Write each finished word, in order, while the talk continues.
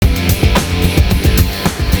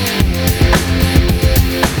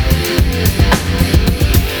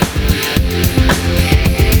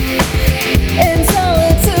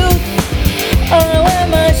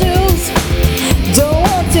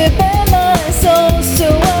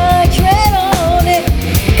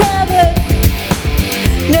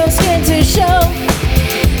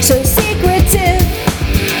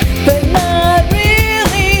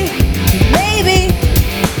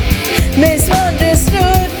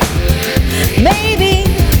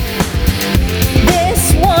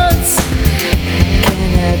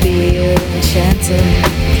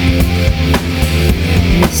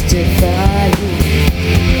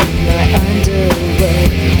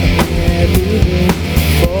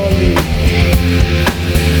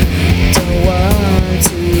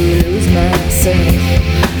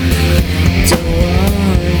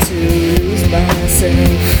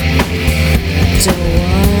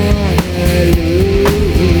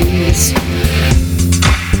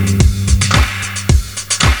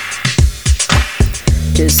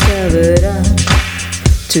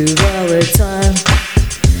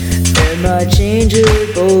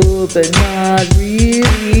but not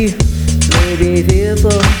really. Maybe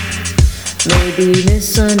fearful, maybe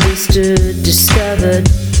misunderstood, discovered,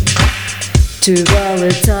 too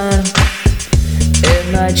volatile.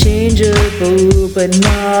 Am I changeable, but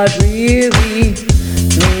not really?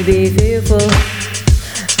 Maybe fearful,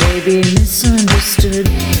 maybe misunderstood.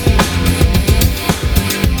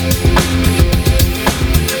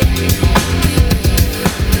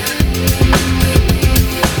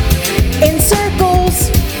 In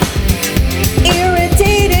circles,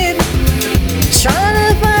 irritated, trying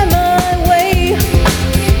to find my way.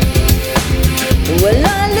 Will I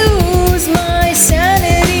lose my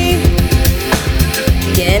sanity?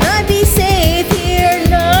 Can I be safe here?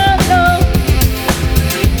 No, no.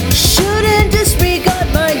 Shouldn't disregard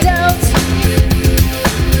my doubts.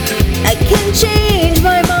 I can change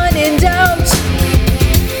my mind in doubt.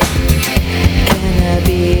 Can I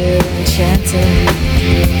be enchanted?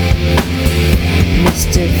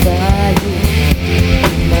 Mystify you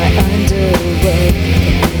in my underwear.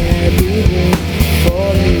 Can I be good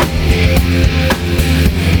for you?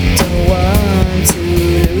 Don't want to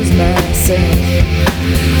lose myself.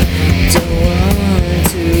 Don't want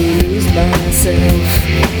to lose myself.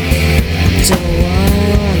 Don't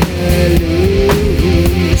wanna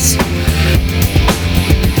lose.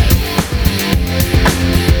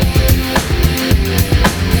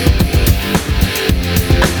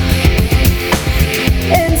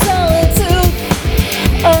 In solitude,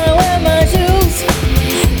 I wear my shoes.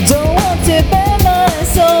 Don't want to bare my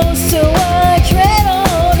soul, so I tread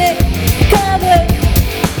on it. Covered,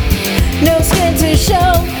 no skin to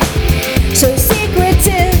show. So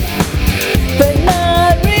secretive, but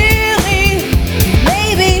not really.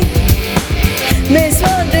 Maybe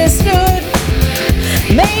misunderstood.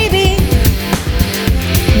 Maybe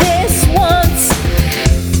this once.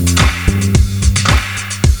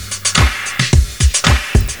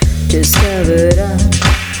 Discovered I'm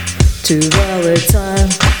too volatile.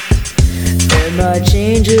 Am I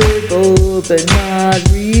changeable, but not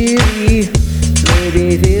really?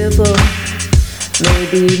 Maybe fearful,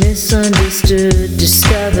 maybe misunderstood,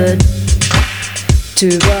 discovered,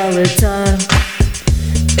 too volatile.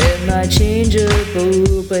 Am I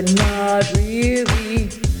changeable, but not really?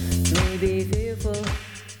 Maybe fearful.